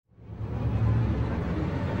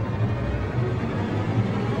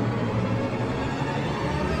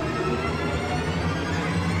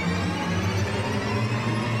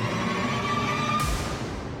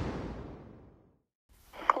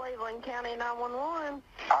County 911.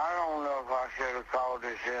 I don't know if I should have called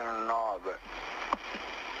this in or not, but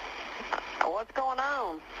What's going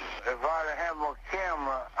on? if I'd had my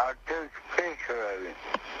camera, I took a picture of it.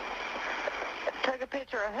 Took a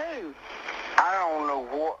picture of who? I don't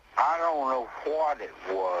know what it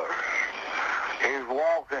was. He's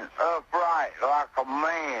walking upright like a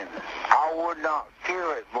man. I would not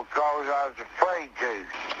kill it because I was afraid to.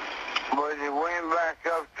 But he went back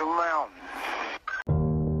up the mountain.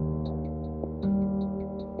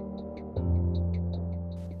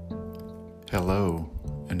 Hello,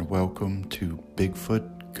 and welcome to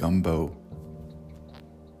Bigfoot Gumbo.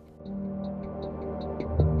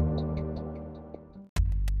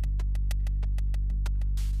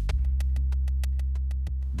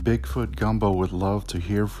 Bigfoot Gumbo would love to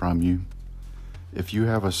hear from you. If you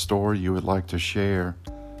have a story you would like to share,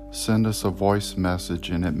 send us a voice message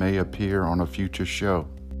and it may appear on a future show.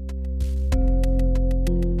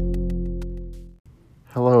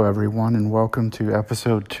 Hello everyone, and welcome to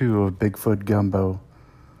episode 2 of Bigfoot Gumbo.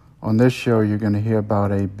 On this show you're going to hear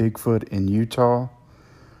about a Bigfoot in Utah.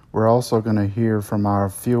 We're also going to hear from our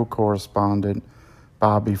field correspondent,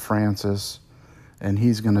 Bobby Francis, and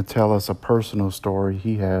he's going to tell us a personal story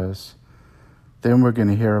he has. Then we're going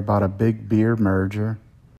to hear about a big beer merger.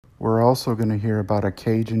 We're also going to hear about a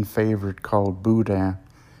Cajun favorite called boudin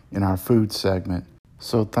in our food segment.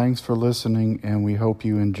 So thanks for listening, and we hope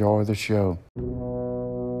you enjoy the show.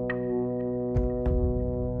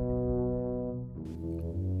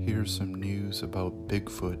 Here's some news about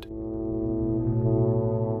Bigfoot.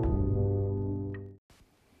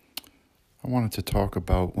 I wanted to talk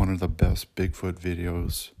about one of the best Bigfoot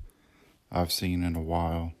videos I've seen in a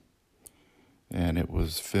while, and it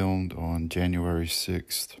was filmed on January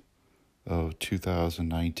 6th of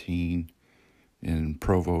 2019 in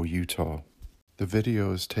Provo, Utah. The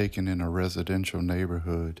video is taken in a residential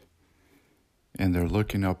neighborhood, and they're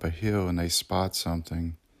looking up a hill and they spot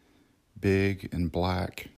something big and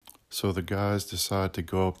black. So the guys decide to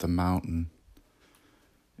go up the mountain,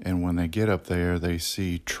 and when they get up there, they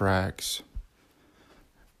see tracks.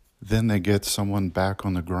 Then they get someone back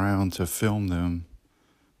on the ground to film them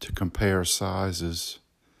to compare sizes,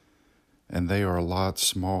 and they are a lot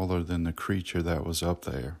smaller than the creature that was up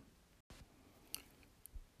there.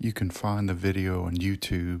 You can find the video on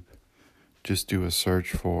YouTube. Just do a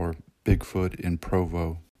search for Bigfoot in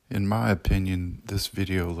Provo. In my opinion, this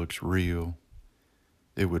video looks real.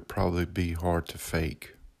 It would probably be hard to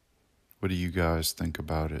fake. What do you guys think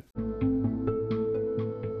about it?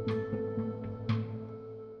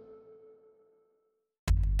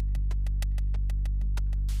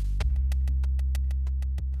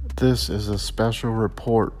 This is a special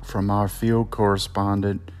report from our field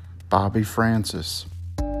correspondent, Bobby Francis.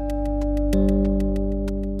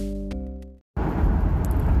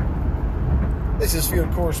 This is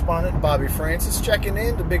field correspondent Bobby Francis checking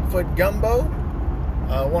in to Bigfoot Gumbo.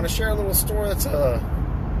 I want to share a little story that's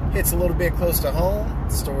hits a little bit close to home.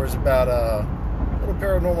 The story is about a little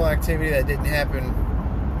paranormal activity that didn't happen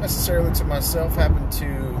necessarily to myself, happened to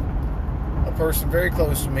a person very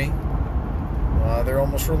close to me. They're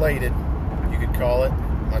almost related, you could call it,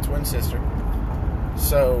 my twin sister.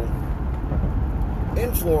 So,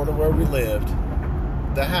 in Florida where we lived,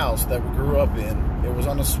 the house that we grew up in, it was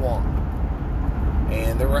on a swamp.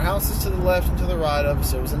 And there were houses to the left and to the right of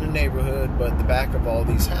us. It was in a neighborhood, but the back of all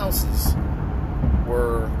these houses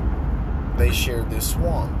they shared this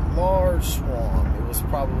swamp, large swamp. It was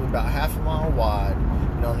probably about half a mile wide,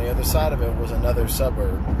 and on the other side of it was another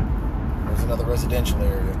suburb. There was another residential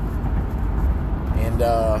area. And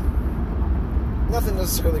nothing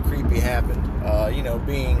necessarily creepy happened.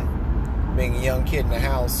 Being a young kid in the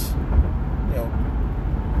house,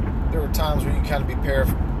 there were times where you kind of be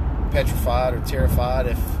petrified or terrified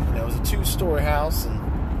if it was a 2-story house, and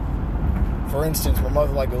for instance my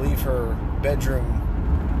mother liked to leave her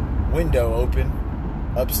bedroom window open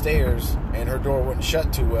upstairs and her door wouldn't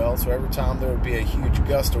shut too well, so every time there would be a huge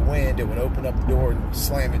gust of wind it would open up the door and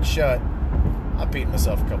slam it shut. I peed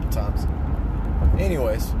myself a couple times.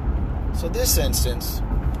 Anyways, so this instance,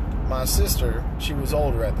 my sister, she was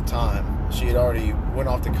older at the time. She had already went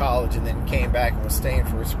off to college and then came back and was staying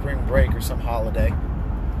for a spring break or some holiday.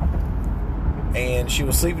 And she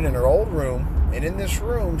was sleeping in her old room, and in this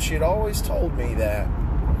room, she had always told me that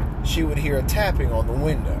she would hear a tapping on the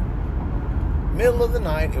window. Middle of the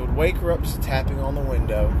night, it would wake her up to tapping on the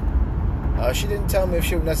window. She didn't tell me if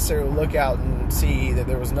she would necessarily look out and see that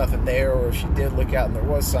there was nothing there, or if she did look out and there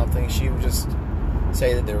was something, she would just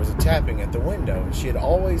say that there was a tapping at the window. She had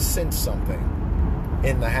always sensed something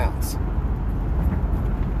in the house.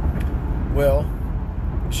 Well,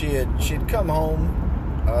 she had come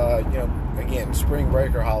home Again, spring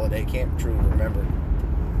break or holiday, can't truly remember.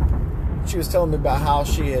 She was telling me about how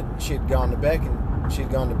she had gone to bed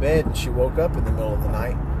and she woke up in the middle of the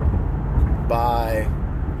night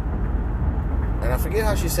and I forget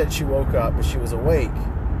how she said she woke up, but she was awake.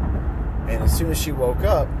 And as soon as she woke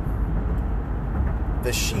up,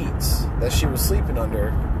 the sheets that she was sleeping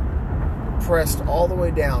under pressed all the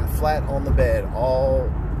way down, flat on the bed, all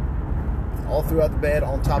throughout the bed,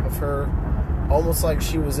 on top of her, almost like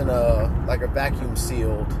she was in a vacuum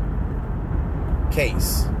sealed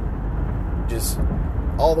case, just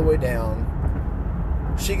all the way down.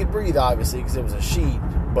 She could breathe, obviously, because it was a sheet,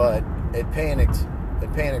 but it panicked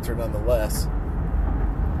her nonetheless.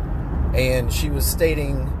 And she was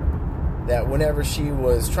stating that whenever she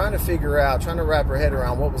was trying to wrap her head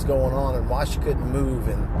around what was going on and why she couldn't move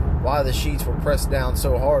and why the sheets were pressed down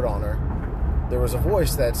so hard on her, there was a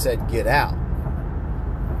voice that said, "Get out."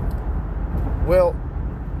 Well,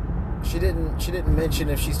 she didn't mention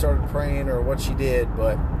if she started praying or what she did,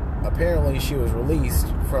 but apparently she was released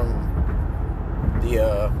from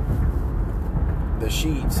the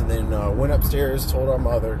sheets, and then went upstairs, told our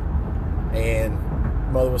mother, and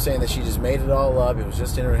mother was saying that she just made it all up. It was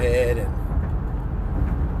just in her head, and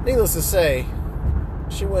needless to say,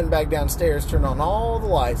 she went back downstairs, turned on all the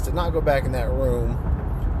lights, did not go back in that room.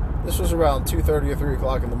 This was around 2:30 or 3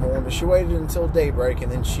 o'clock in the morning. She waited until daybreak,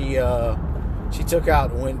 and then she took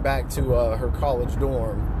out and went back to her college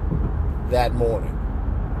dorm that morning.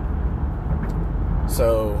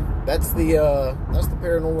 So that's the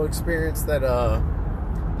paranormal experience that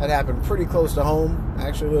happened pretty close to home.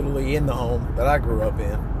 Actually, literally in the home that I grew up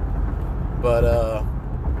in. But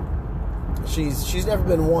she's never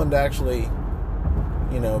been one to actually,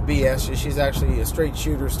 BS. She's actually a straight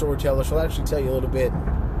shooter, storyteller. She'll actually tell you a little bit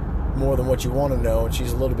more than what you want to know, and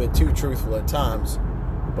she's a little bit too truthful at times.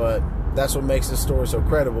 But that's what makes this story so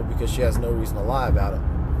credible, because she has no reason to lie about it.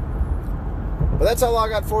 But that's all I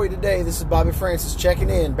got for you today. This is Bobby Francis checking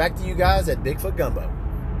in. Back to you guys at Bigfoot Gumbo.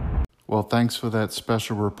 Well, thanks for that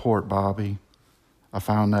special report, Bobby. I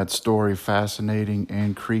found that story fascinating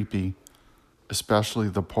and creepy, especially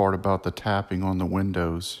the part about the tapping on the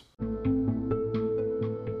windows.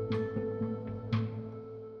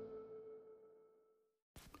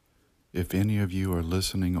 If any of you are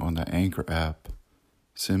listening on the Anchor app,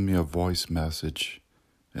 send me a voice message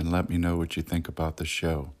and let me know what you think about the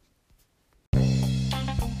show.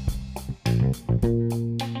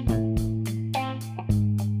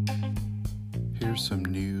 Here's some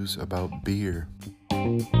news about beer.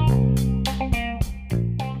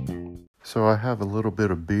 So I have a little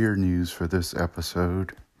bit of beer news for this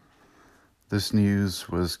episode. This news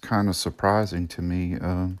was kind of surprising to me.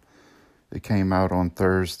 It came out on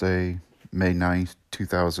Thursday, May 9th,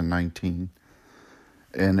 2019.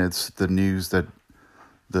 And it's the news that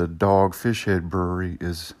the Dogfish Head Brewery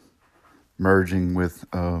is merging with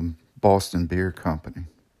Boston Beer Company.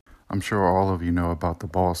 I'm sure all of you know about the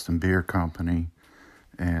Boston Beer Company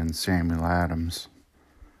and Samuel Adams.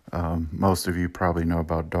 Most of you probably know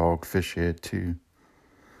about Dogfish Head too.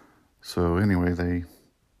 So anyway,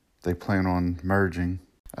 they plan on merging.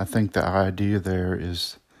 I think the idea there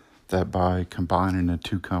is that by combining the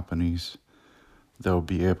two companies, they'll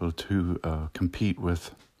be able to compete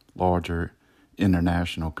with larger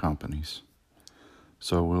international companies.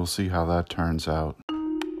 So we'll see how that turns out.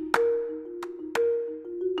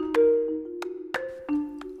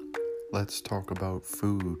 Let's talk about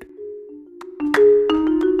food.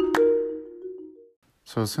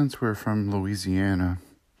 So since we're from Louisiana,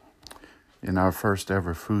 in our first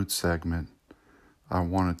ever food segment, I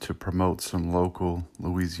wanted to promote some local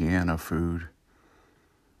Louisiana food.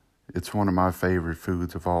 It's one of my favorite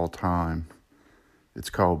foods of all time. It's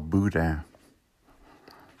called boudin,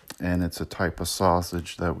 and it's a type of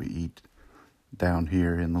sausage that we eat down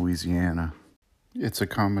here in Louisiana. It's a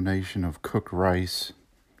combination of cooked rice,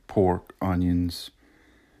 pork, onions,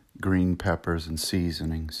 green peppers, and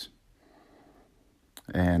seasonings.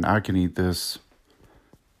 And I can eat this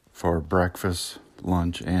for breakfast,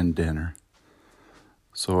 lunch, and dinner.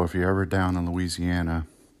 So if you're ever down in Louisiana,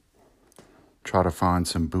 try to find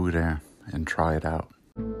some boudin and try it out.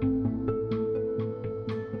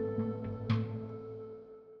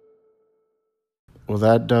 Well,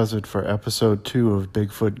 that does it for episode 2 of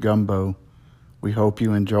Bigfoot Gumbo. We hope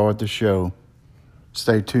you enjoyed the show.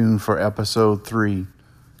 Stay tuned for episode 3,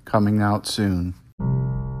 coming out soon.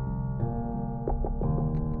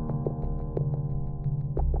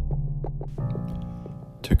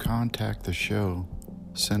 To contact the show,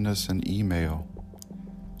 send us an email.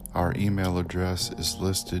 Our email address is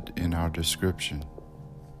listed in our description.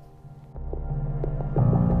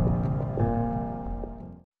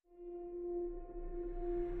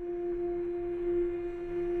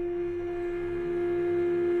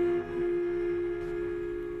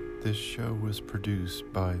 This show was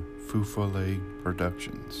produced by Fufole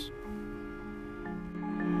Productions.